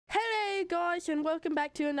guys, and welcome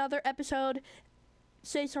back to another episode.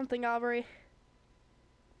 Say something, Aubrey.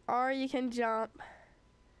 Or you can jump.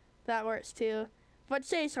 That works too. But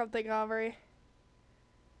say something, Aubrey.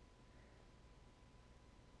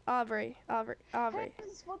 Aubrey. Hey,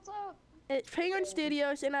 what's up? It's Penguin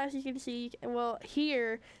Studios, and as you can see, you will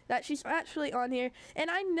hear that she's actually on here. And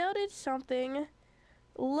I noticed something.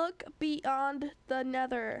 Look beyond the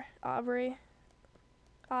nether, Aubrey.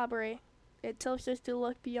 Aubrey. It tells us to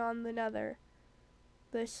look beyond the nether.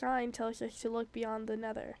 The sign tells us to look beyond the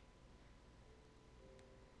nether.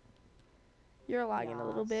 You're lagging a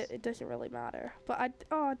little bit. It doesn't really matter. But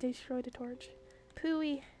I destroyed a torch.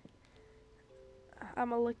 Pooey. I'm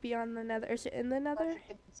gonna look beyond the nether. Is it in the nether?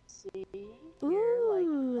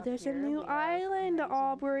 Ooh, there's a new island,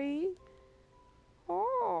 Aubrey.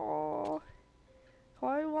 Oh.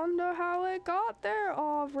 I wonder how it got there,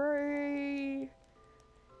 Aubrey.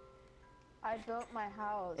 I built my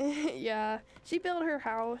house. Yeah, she built her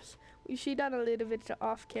house. She done a little bit of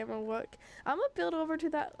off-camera work. I'm gonna build over to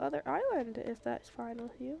that other island if that's fine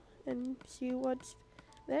with you, and see what's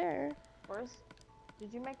there. First,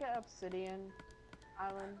 did you make an obsidian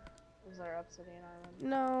island? Was there obsidian island?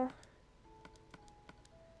 No.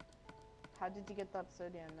 How did you get the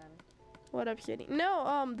obsidian then? What obsidian?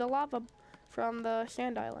 No, the lava from the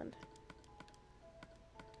sand island.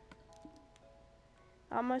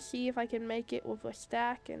 I'm gonna see if I can make it with a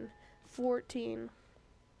stack and 14.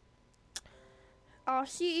 I'll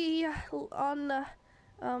see on the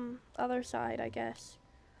other side, I guess.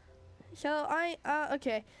 So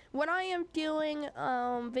okay. When I am doing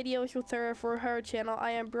videos with her for her channel,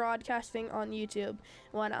 I am broadcasting on YouTube.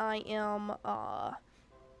 When I am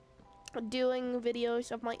doing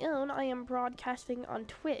videos of my own, I am broadcasting on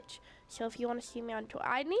Twitch. So if you want to see me on Twitch,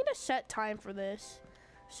 I need a set time for this,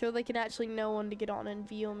 so they can actually know when to get on and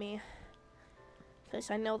view me. Because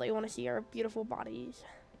I know they want to see our beautiful bodies.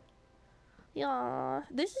 Yeah,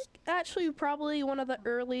 this is actually probably one of the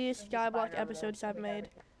earliest SkyBlock episodes I've made.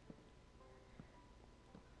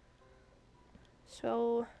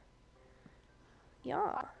 So,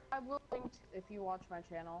 yeah. I will link if you watch my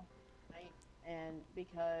channel, right? And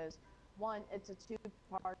because one, it's a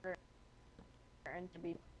two-parter, and to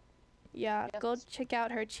be. Yeah, go check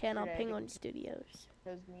out her channel, Penguin Studios.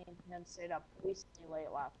 Because me and him stayed up recently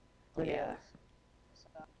late last. Yeah.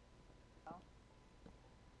 So.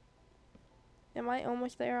 Am I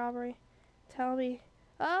almost there, Aubrey? Tell me.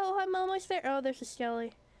 Oh, I'm almost there. Oh, there's a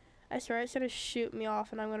skelly. I swear it's gonna shoot me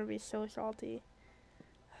off, and I'm gonna be so salty.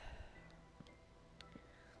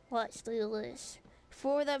 Let's do this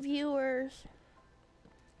for the viewers.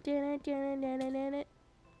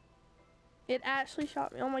 It actually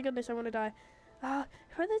shot me. Oh my goodness, I'm gonna die.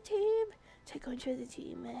 For the team. Take on to the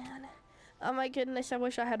team, man. Oh my goodness, I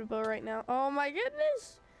wish I had a bow right now. Oh my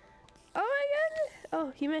goodness. Oh my goodness. Oh,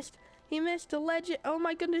 he missed. He missed the legend. Oh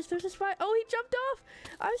my goodness, there's a spy. Oh, he jumped off.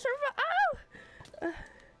 I'm surviving.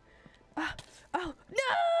 Oh! Oh,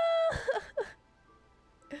 no!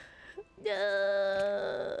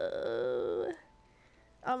 No!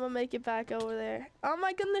 I'm gonna make it back over there. Oh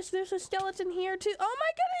my goodness, there's a skeleton here too. Oh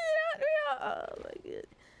my goodness! Oh my goodness.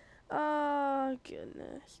 Oh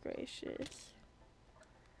goodness gracious.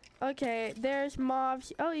 Okay, there's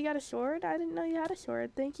mobs. Oh, you got a sword? I didn't know you had a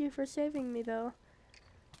sword. Thank you for saving me though.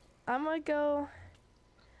 I'm gonna go.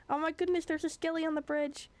 Oh my goodness, there's a skelly on the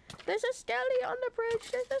bridge. There's a skelly on the bridge.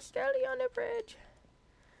 There's a skelly on the bridge.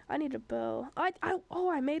 I need a bow. Oh,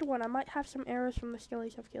 I made one. I might have some arrows from the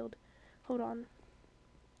skellies I've killed. Hold on.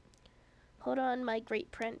 Hold on, my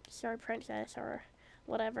great prince or princess or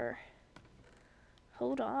whatever.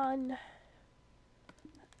 Hold on.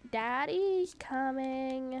 Daddy's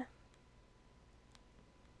coming.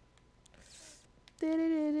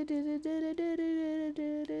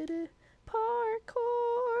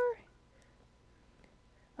 Parkour.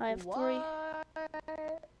 I have what? 3.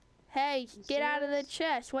 Hey, get out of the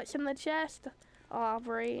chest. What's in the chest,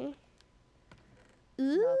 Aubrey?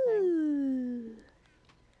 Ooh.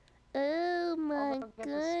 Nothing. Oh my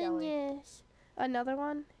goodness. Another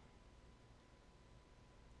one?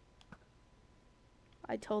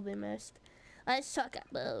 I totally missed. I suck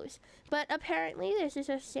at bows. But apparently this is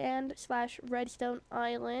a sand/redstone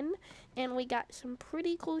island, and we got some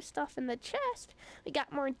pretty cool stuff in the chest. We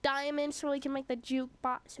got more diamonds so we can make the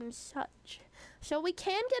jukebox and such. So we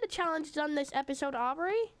can get a challenge done this episode,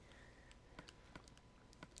 Aubrey.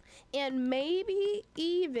 And maybe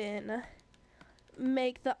even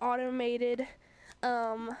make the automated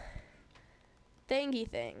thingy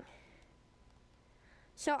thing.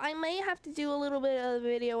 So I may have to do a little bit of a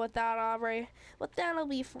video with that, Aubrey. But that'll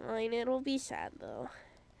be fine. It'll be sad, though.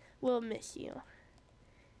 We'll miss you.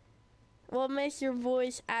 What makes your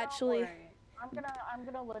voice actually? Don't worry. I'm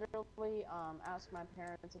gonna literally ask my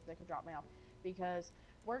parents if they could drop me off because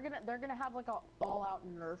they're gonna have like a all-out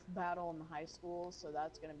Nerf battle in the high school, so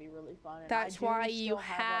that's gonna be really fun. And That's why you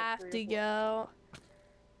have like to go.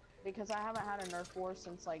 because I haven't had a Nerf war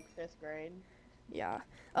since like 5th grade. Yeah.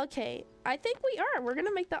 Okay. I think we are. We're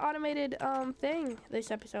gonna make the automated thing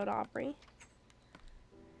this episode, Aubrey.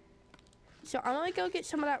 So I'm gonna go get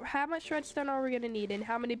some of that. How much redstone are we gonna need, and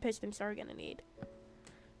how many pistons are we gonna need?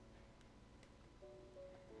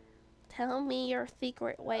 Tell me your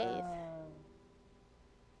secret ways.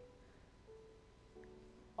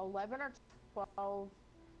 11 or 12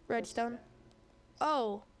 Redstone. pistons.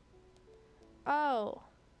 Oh. Oh.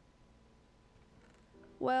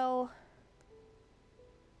 Well,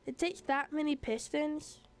 it takes that many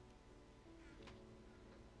pistons.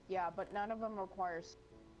 Yeah, but none of them require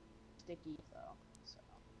sticky though. So.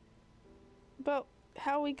 But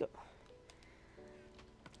how we go?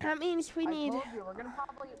 That means we need. I told you we're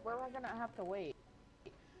gonna have to wait,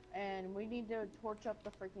 and we need to torch up the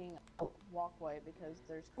freaking walkway because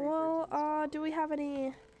there's creepers. Well, do we have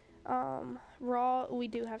any raw? We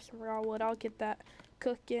do have some raw wood. I'll get that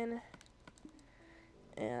cooking,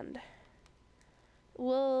 and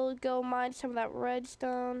we'll go mine some of that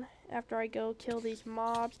redstone after I go kill these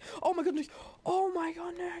mobs. Oh my goodness! Oh my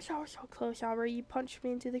goodness! I was so close, Albert. You punched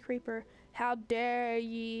me into the creeper. How dare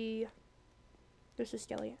ye! There's a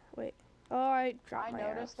skelly. Wait. Oh, I dropped my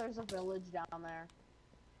noticed arrows. there's a village down there.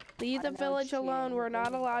 Leave the village alone. We're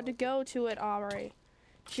not allowed to go to it, Aubrey.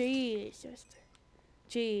 Jeez, just.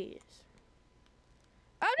 Jeez.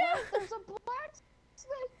 Oh no! There's a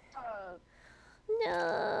blacksmith.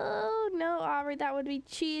 No, Aubrey, that would be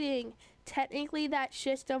cheating. Technically, that's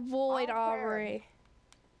just a void, Aubrey.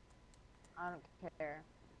 I don't care.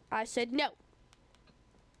 I said no.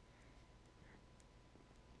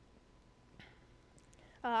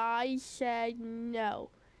 I said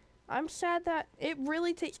no. I'm sad that it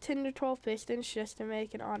really takes 10 to 12 pistons just to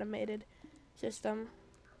make an automated system.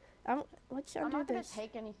 Let's undo I'm not gonna this.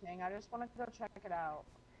 take anything. I just want to go check it out.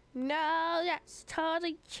 No, that's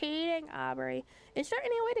totally cheating, Aubrey. Is there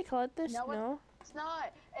any way to collect this? No. It's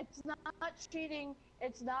not. It's not cheating.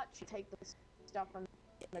 It's not take the stuff from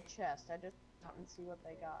the chest. I just want and see what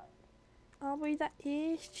they got. Aubrey, that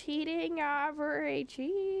is cheating, Aubrey.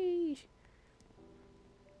 Jeez.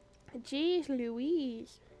 Jeez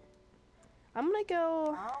Louise. I'm gonna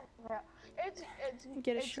go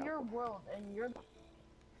get a shovel. your world and you're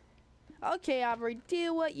Okay, Aubrey,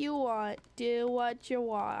 do what you want. Do what you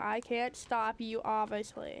want. I can't stop you,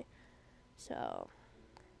 obviously. So,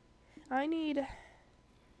 I need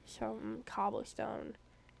some cobblestone.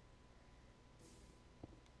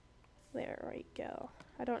 There we go.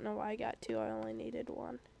 I don't know why I got two. I only needed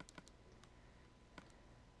one.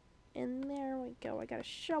 And there we go. I got a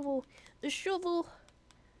shovel. The shovel.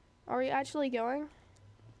 Are we actually going?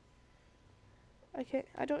 Okay,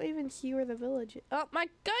 I don't even see where the village is. Oh my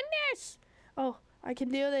goodness! Oh, I can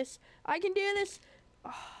do this. I can do this.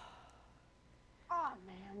 Oh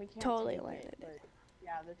man, we can't totally take landed it. But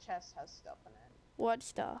yeah, the chest has stuff in it. What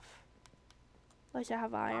stuff? Does it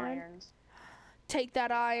have iron? Irons. Take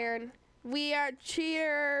that iron. We are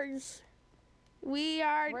cheaters. We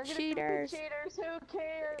are We're cheaters. Cheaters. Who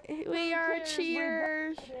cares? We are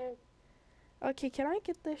cheaters. Okay, can I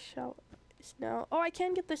get this snow? Oh, I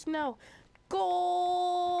can get the snow.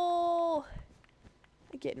 Goal!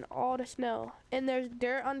 I'm getting all the snow, and there's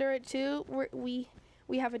dirt under it too. We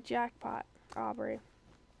have a jackpot, Aubrey.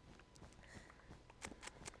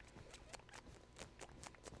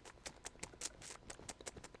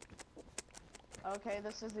 Okay,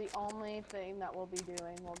 this is the only thing that we'll be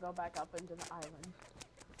doing. We'll go back up into the island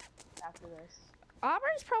after this.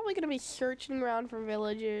 Aubrey's probably gonna be searching around for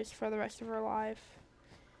villagers for the rest of her life.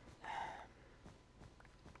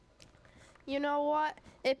 You know what?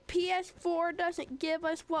 If PS4 doesn't give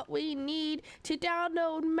us what we need to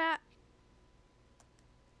download map...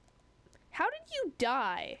 How did you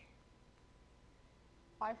die?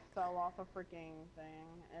 I fell off a freaking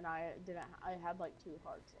thing, and I had like 2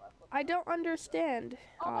 hearts left. I don't understand,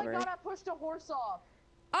 Aubrey. Oh my god, I pushed a horse off!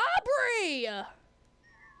 Aubrey! No,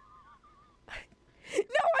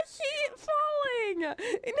 I see it falling! No!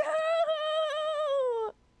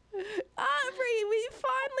 Aubrey, we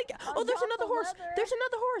finally got... Oh, there's another horse! Leather. There's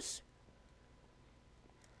another horse!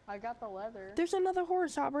 I got the leather. There's another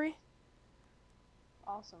horse, Aubrey.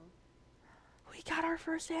 Awesome. We got our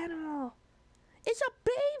first animal. It's a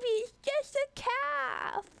baby! It's just a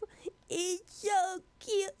calf! It's so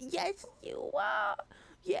cute! Yes, you are!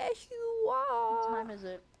 Yes, you are! What time is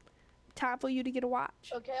it? Time for you to get a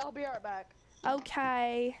watch. Okay, I'll be right back.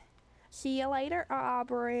 Okay. See you later,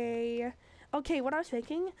 Aubrey. Okay, what I was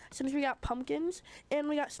thinking, since we got pumpkins and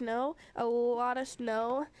we got snow, a lot of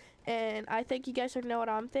snow, and I think you guys know what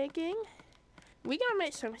I'm thinking. We gotta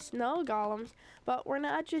make some snow golems, but we're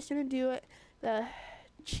not just gonna do it the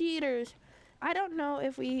cheaters. I don't know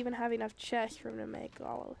if we even have enough chests room to make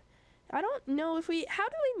golems. I don't know if we, how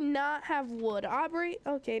do we not have wood? Aubrey?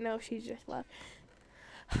 Okay, no, she's just left.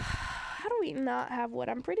 How do we not have wood?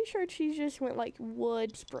 I'm pretty sure she just went like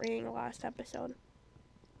wood spraying last episode.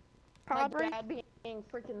 Aubrey? My dad being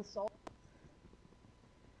freaking salt.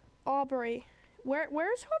 Aubrey,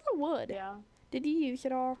 where's all the wood? Yeah. Did you use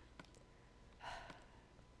it all?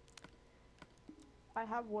 I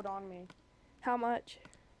have wood on me. How much?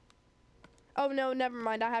 Oh no, never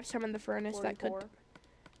mind. I have some in the furnace 44.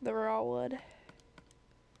 that were all wood.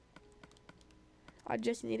 I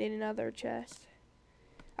just needed another chest.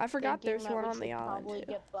 I forgot there's one on the island Probably too.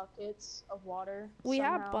 get buckets of water. We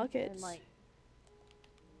have somehow, buckets. And, like,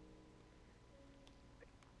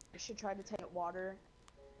 we should try to take water.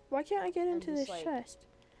 Why can't I get into this just, like, chest?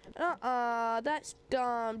 That's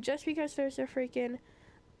dumb. Just because there's a freaking...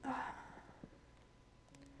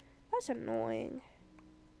 that's annoying.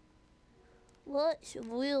 What's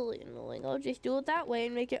really annoying? I'll just do it that way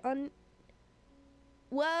and make it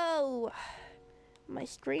Whoa! My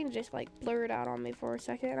screen just like blurred out on me for a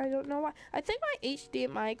second. I don't know why. I think my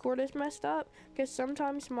HDMI cord is messed up because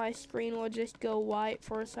sometimes my screen will just go white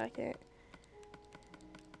for a second.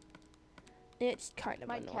 It's kind of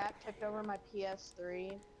My annoying. cat tipped over my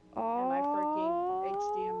PS3 Oh. and my freaking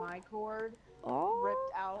HDMI cord Oh.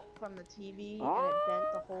 ripped out from the TV and it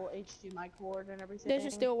bent the whole HDMI cord and everything. Does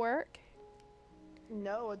it still work?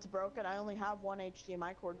 No, it's broken. I only have one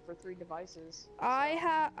HDMI cord for 3 devices.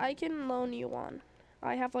 I can loan you one.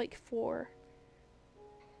 I have like 4.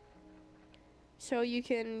 So you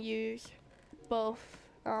can use both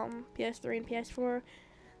PS3 and PS4.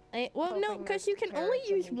 Well, no, because you can only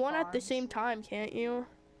use one at the same time, can't you?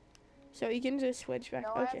 So you can just switch back.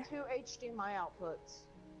 No, Okay. I have 2 HDMI outputs.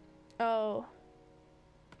 Oh.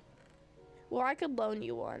 Well, I could loan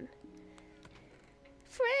you one.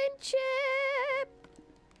 Friendship!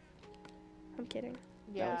 I'm kidding.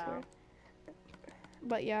 Yeah. That was weird.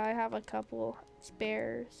 But yeah, I have a couple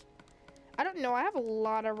spares. I don't know, I have a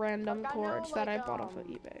lot of random cords that I bought off of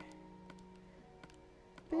eBay.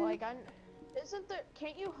 Like,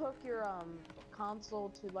 can't you hook your console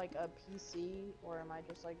to like a PC, or am I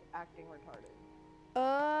just like acting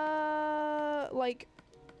retarded? Like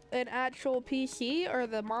an actual PC or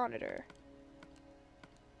the monitor?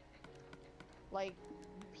 Like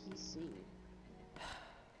PC.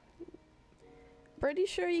 Pretty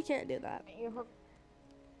sure you can't do that. Can't you hook?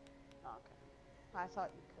 Oh, okay. I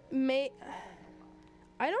thought you could.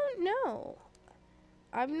 I don't know.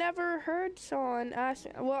 I've never heard someone ask.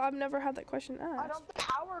 Well, I've never had that question asked. I don't think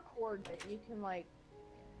power cord that you can like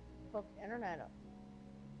hook internet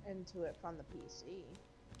into it from the PC.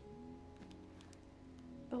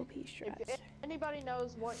 OP strats. If anybody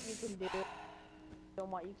knows what you can do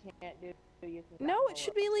and what you can't do, you can. No, it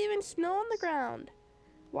should be leaving snow on the ground.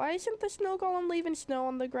 Why isn't the snow golem leaving snow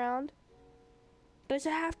on the ground? Does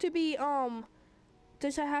it have to be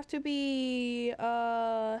Does it have to be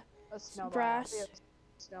a snow grass? biome.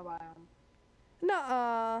 Snow biome.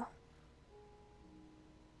 Nuh-uh.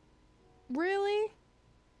 Really?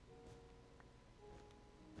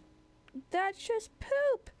 That's just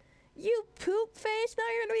poop. You poop face. Now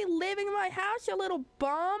you're gonna be living in my house, you little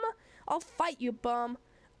bum. I'll fight you, bum.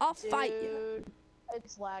 I'll fight you.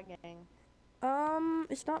 It's lagging.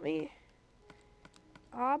 It's not me.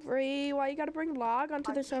 Aubrey, why you gotta bring log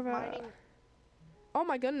onto the server? Mining. Oh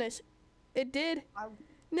my goodness. It did. I'm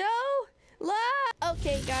No! Lag!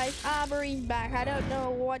 Okay, guys, Aubrey's back. I don't know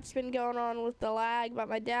what's been going on with the lag, but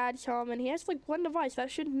my dad's home and he has like one device. That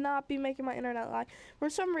should not be making my internet lag. For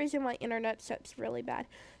some reason, my internet set's really bad.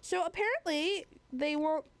 So apparently, they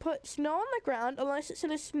won't put snow on the ground unless it's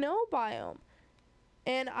in a snow biome.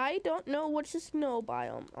 And I don't know what's a snow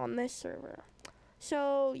biome on this server.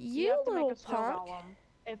 So, you have to little make a snow punk. golem.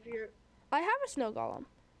 If you're I have a snow golem.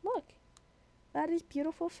 Look. That is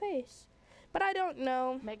beautiful face. But I don't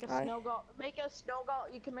know. make a snow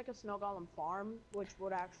golem. You can make a snow golem farm, which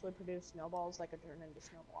would actually produce snowballs that could turn into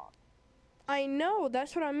snow blocks. I know,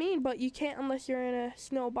 that's what I mean, but you can't unless you're in a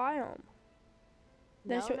snow biome.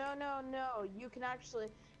 No. You can actually.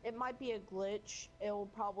 It might be a glitch. It will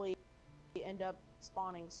probably end up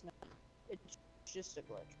spawning snow. It's just a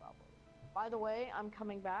glitch, probably. By the way, I'm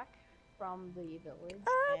coming back from the village,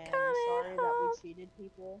 and sorry that we cheated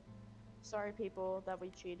people. Sorry, people, that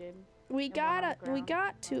we cheated. We got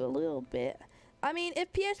to a little bit, I mean,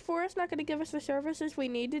 if PS4 is not going to give us the services we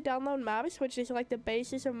need to download maps, which is like the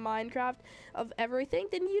basis of Minecraft of everything,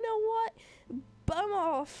 then you know what? Bum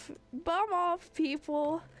off,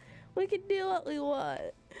 people. We can do what we want.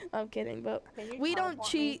 I'm kidding, but we don't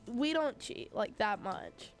cheat. We don't cheat like that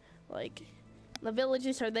much. Like, the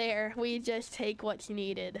villages are there. We just take what's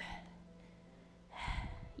needed.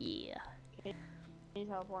 Yeah. Can you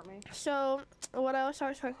teleport me? So, what else I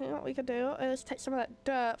was thinking what we could do is take some of that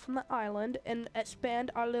dirt from the island and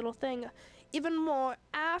expand our little thing even more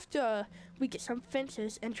after we get some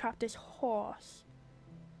fences and trap this horse.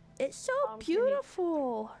 It's so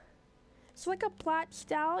beautiful. It's like a black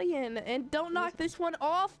stallion. And don't knock this one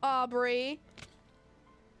off, Aubrey.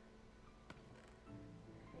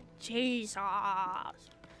 Jesus.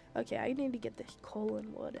 Okay, I need to get this coal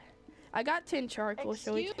and wood. I got 10 charcoal.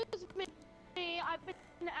 Excuse me. I've been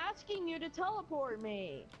asking you to teleport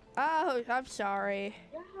me. Oh, I'm sorry.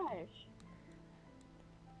 Gosh.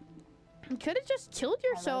 You could have just killed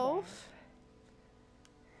yourself.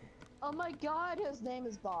 Oh my god, his name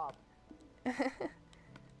is Bob.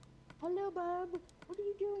 Hello, Bob. What are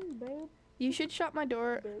you doing, babe? You should shut my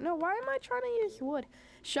door. No, why am I trying to use wood?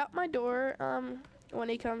 Shut my door, when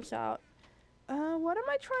he comes out. What am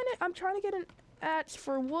I trying to... I'm trying to get an axe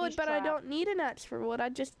for wood, but I don't need an axe for wood. I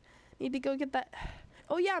just need to go get that...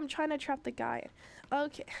 Oh, yeah, I'm trying to trap the guy.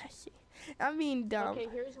 Okay, I see. I'm being dumb. Okay,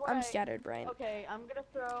 here's what I'm scattered brain. Okay, I'm gonna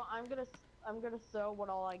throw what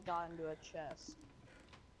all I got into a chest.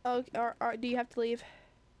 Oh, do you have to leave?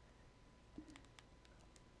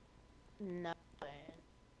 No.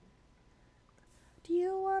 Do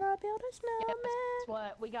you wanna build a snowman? Yeah, guess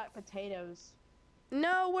what? We got potatoes.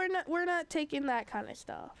 No, we're not taking that kind of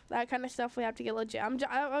stuff. That kind of stuff we have to get legit.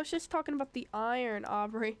 I was just talking about the iron,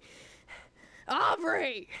 Aubrey.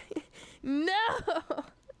 Aubrey! No!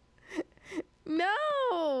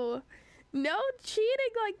 No! No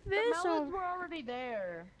cheating like this. The melons were already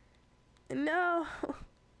there. No.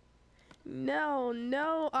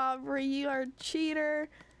 No, Aubrey, you are a cheater.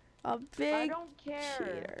 A big I don't care.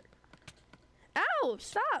 Cheater. Ow!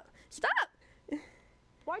 Stop!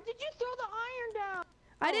 Why did you throw the iron down?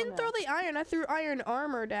 I didn't throw the iron. I threw iron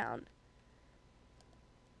armor down.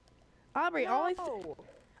 Aubrey,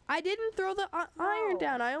 I didn't throw the iron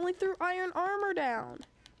down. I only threw iron armor down.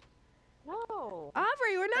 No.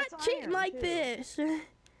 Aubrey, we're not cheating like this.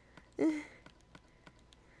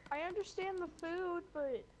 I understand the food,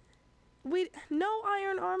 but... No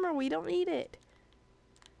iron armor. We don't need it.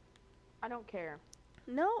 I don't care.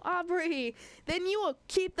 No, Aubrey. Then you will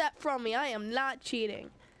keep that from me. I am not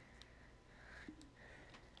cheating.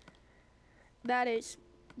 That is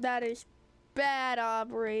bad,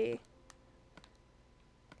 Aubrey.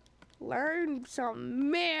 Learn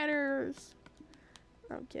some manners.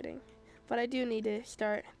 I'm kidding. But I do need to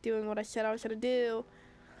start doing what I said I was going to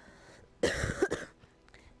do.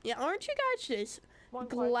 Yeah, aren't you guys just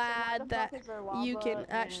glad that you can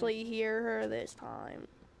actually hear her this time?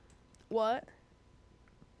 What?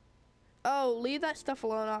 Oh, leave that stuff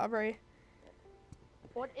alone, Aubrey.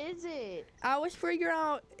 What is it? I was figuring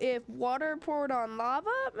out if water poured on lava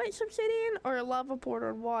makes obsidian or lava poured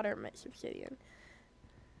on water makes obsidian.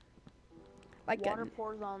 Like water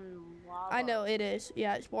pours on lava. I know it is.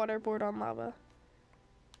 Yeah, it's water poured on lava.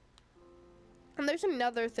 And there's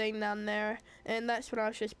another thing down there, and that's when I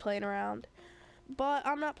was just playing around. But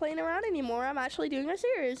I'm not playing around anymore. I'm actually doing a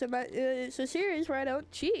series, and it's a series where I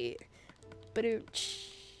don't cheat. Ba-doo-ch.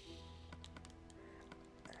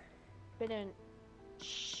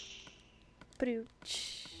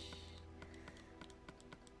 Ba-doo-ch.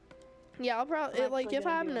 Yeah, I'll probably, like, if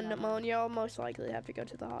I have pneumonia, I'll most likely have to go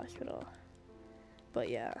to the hospital. But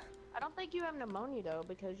yeah. I don't think you have pneumonia though,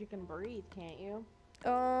 because you can breathe, can't you?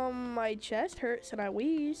 My chest hurts and I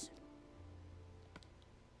wheeze.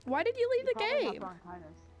 Why did you leave the game?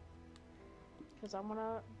 Because I'm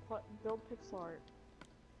gonna build pixel art.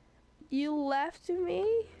 You left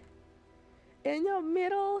me in the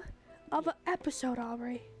middle of an episode,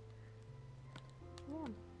 Aubrey. Yeah.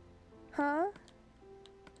 Huh?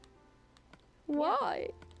 Why?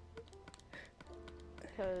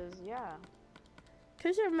 Because, yeah.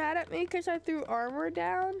 Because you're mad at me because I threw armor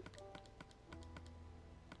down?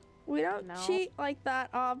 We don't cheat like that,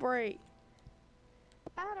 Aubrey.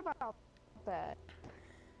 Bad about that.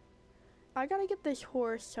 I gotta get this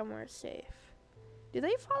horse somewhere safe. Do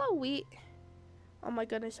they follow wheat? Oh my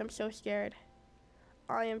goodness, I'm so scared.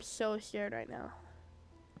 I am so scared right now.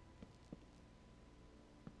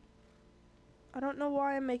 I don't know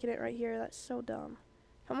why I'm making it right here. That's so dumb.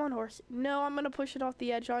 Come on, horse. No, I'm gonna push it off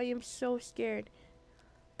the edge. I am so scared.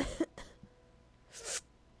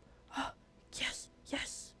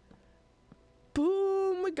 Yes.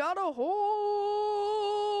 got a horse.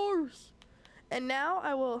 And now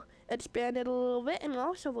I will expand it a little bit, and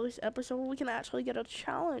also this episode we can actually get a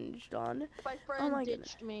challenge done. My friend my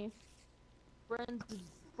ditched goodness. me.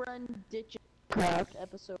 Friend ditched Craft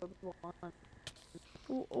episode 1.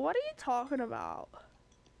 What are you talking about?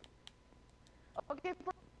 Okay,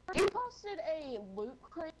 you posted a loot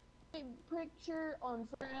crate picture on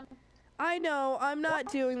Instagram. I know, I'm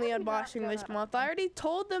not doing the unboxing this month. I already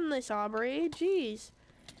told them this, Aubrey. Jeez.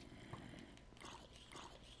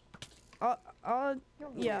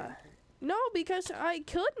 Yeah. No, because I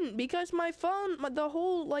couldn't, because my phone, the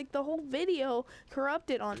whole video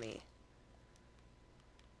corrupted on me.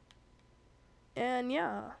 And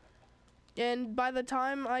yeah. And by the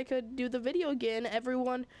time I could do the video again,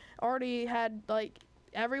 everyone already had, like,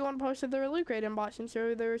 everyone posted their loot crate unboxing,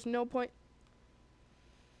 so there's no point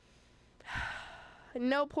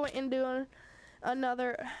in doing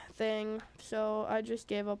another thing, so I just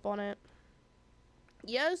gave up on it.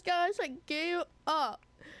 Yes, guys, I gave up.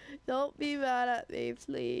 Don't be mad at me,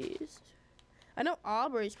 please. I know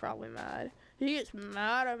Aubrey's probably mad. He gets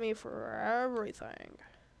mad at me for everything.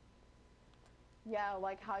 Yeah,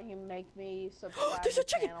 like how you make me subscribe There's a to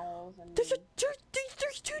chicken! channels and There's two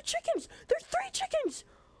chickens! There's 3 chickens!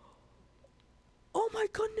 Oh my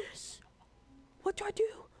goodness! What do I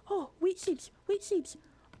do? Oh, wheat seeds!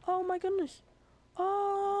 Oh my goodness!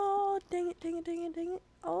 Oh, dang it!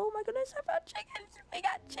 Oh my goodness, I found chickens! We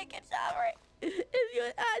got chickens, Aubrey! If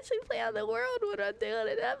you actually play on the world when I'm doing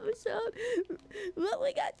an episode. Look,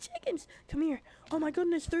 we got chickens! Come here. Oh my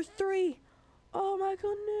goodness, there's 3! Oh my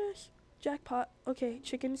goodness! Jackpot. Okay,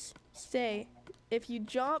 chickens, stay. If you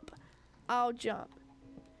jump, I'll jump.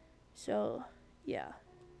 So, yeah.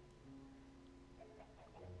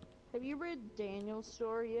 Have you read Daniel's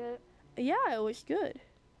story yet? Yeah, it was good.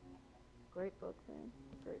 Great book, man.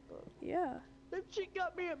 Great book. Yeah. That shit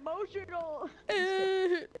got me emotional.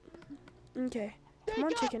 Okay. Come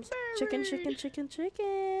on, chickens.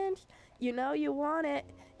 Chickens. You know you want it.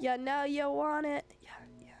 You know you want it. Yeah.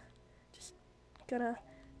 Just gonna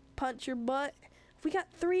punch your butt. We got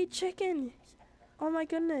 3 chickens. Oh my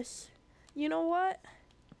goodness. You know what?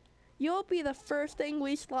 You'll be the first thing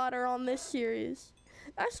we slaughter on this series.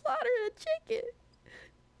 I slaughtered a chicken.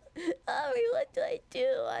 I mean, what do I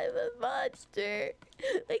do? I'm a monster.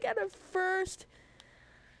 We got a first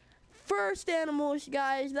animals,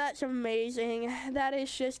 guys. That's amazing. That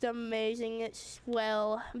is just amazing. It's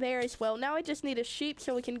swell, very swell. Now I just need a sheep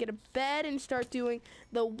so we can get a bed and start doing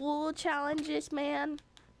the wool challenges, man.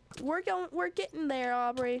 We're getting there,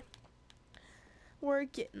 Aubrey. We're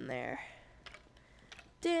getting there.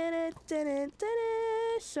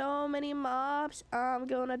 So many mobs, I'm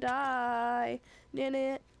gonna die.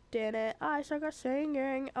 I suck at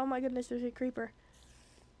singing. Oh my goodness, there's a creeper.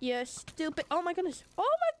 Yeah, stupid. Oh my goodness.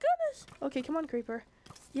 Okay, come on, creeper.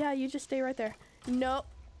 Yeah, you just stay right there. No.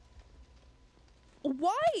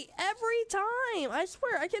 Why? Every time. I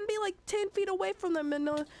swear, I can be like 10 feet away from them and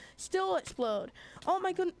they'll still explode. Oh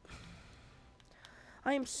my goodness.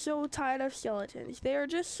 I am so tired of skeletons. They are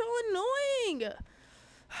just so annoying.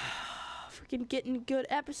 Freaking getting a good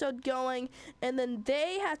episode going, and then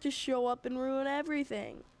they have to show up and ruin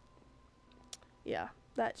everything. Yeah,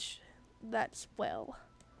 that's well.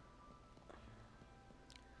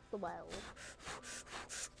 Well.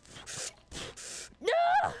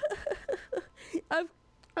 No! I'm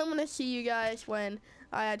gonna see you guys when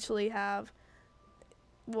I actually have,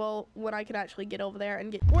 well, when I can actually get over there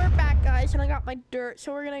and get. We're back, guys, and I got my dirt,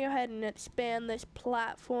 so we're gonna go ahead and expand this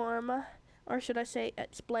platform, or should I say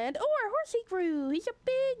expand? Oh, our horsey grew. He's a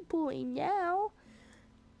big boy now.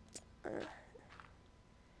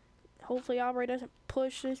 Hopefully Aubrey doesn't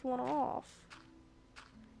push this one off.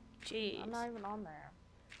 Jeez. I'm not even on there.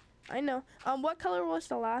 I know. What color was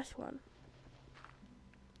the last one?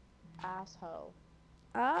 Asshole.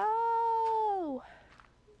 Oh.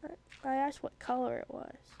 I asked what color it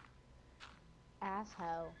was.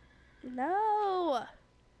 Asshole. No.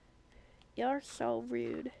 You're so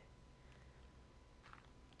rude.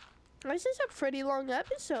 This is a pretty long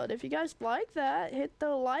episode. If you guys like that, hit the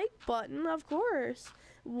like button, of course.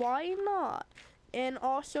 Why not? And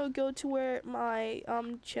also go to where my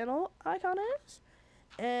channel icon is.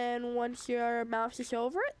 And once your mouse is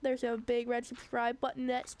over it, there's a big red subscribe button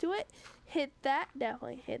next to it. Hit that.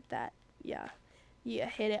 Definitely hit that. Yeah. You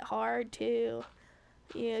hit it hard too.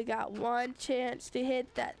 You got one chance to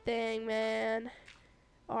hit that thing, man.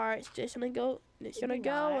 Alright, it's just gonna go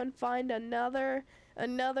and find another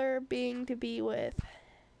being to be with.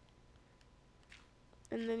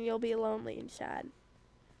 And then you'll be lonely and sad.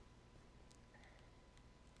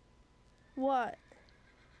 What?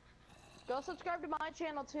 Go subscribe to my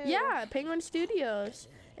channel too. Yeah, Penguin Studios.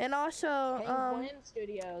 And also,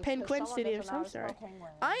 Penguin Studios, I'm sorry.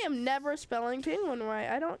 I am never spelling penguin right.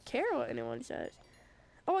 I don't care what anyone says.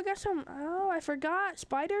 Oh, I got some, oh, I forgot.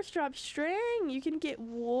 Spiders drop string. You can get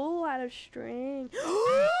wool out of string.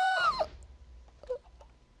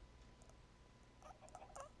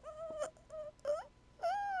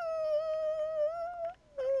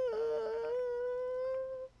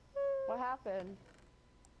 What happened?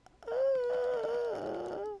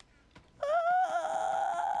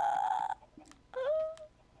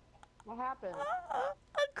 What happened?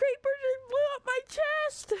 A creeper just blew up my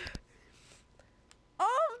chest.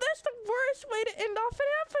 Oh, that's the worst way to end off an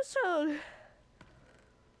episode.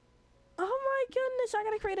 Oh my goodness, I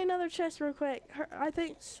gotta create another chest real quick. I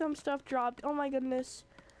think some stuff dropped. Oh my goodness.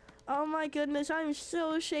 Oh my goodness, I'm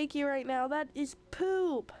so shaky right now. That is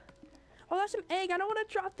poop. Oh, that's an egg. I don't want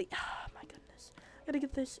to drop the... Oh my goodness. I gotta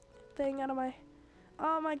get this thing out of my...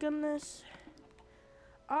 Oh my goodness.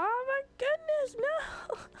 Oh my goodness,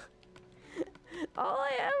 no. All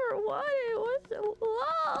I ever wanted was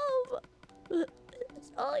love.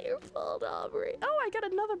 It's all your fault, Aubrey. Oh, I got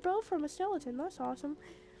another bow from a skeleton. That's awesome.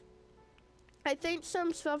 I think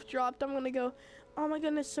some stuff dropped. I'm gonna go... Oh my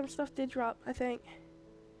goodness, some stuff did drop, I think.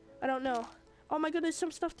 I don't know. Oh my goodness,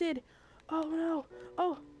 some stuff did. Oh no.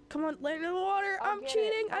 Oh, come on, land in the water. I'm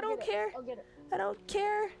cheating. I don't care. I'll get it. I don't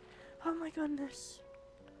care. Oh my goodness.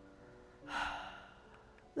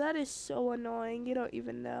 That is so annoying. You don't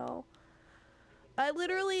even know. I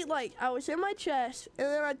literally, like, I was in my chest, and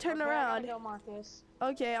then I turned around. I gotta go, Marcus.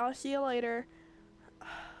 Okay, I'll see you later.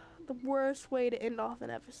 The worst way to end off an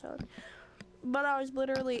episode. But I was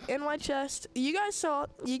literally in my chest. You guys saw.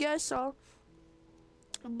 You guys saw.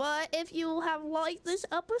 But if you have liked this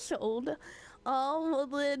episode,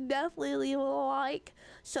 then definitely leave a like,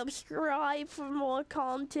 subscribe for more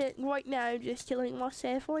content. Right now, I'm just killing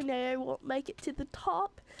myself. I know I won't make it to the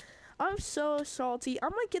top. I'm so salty. I'm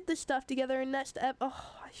gonna get this stuff together in next oh,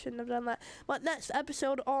 I shouldn't have done that. But next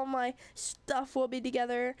episode, all my stuff will be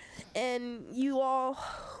together, and you all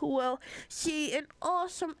will see an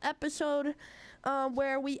awesome episode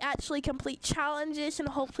where we actually complete challenges and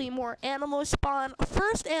hopefully more animals spawn.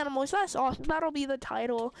 First animals, that's awesome. That'll be the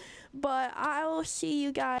title. But I will see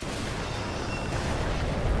you guys.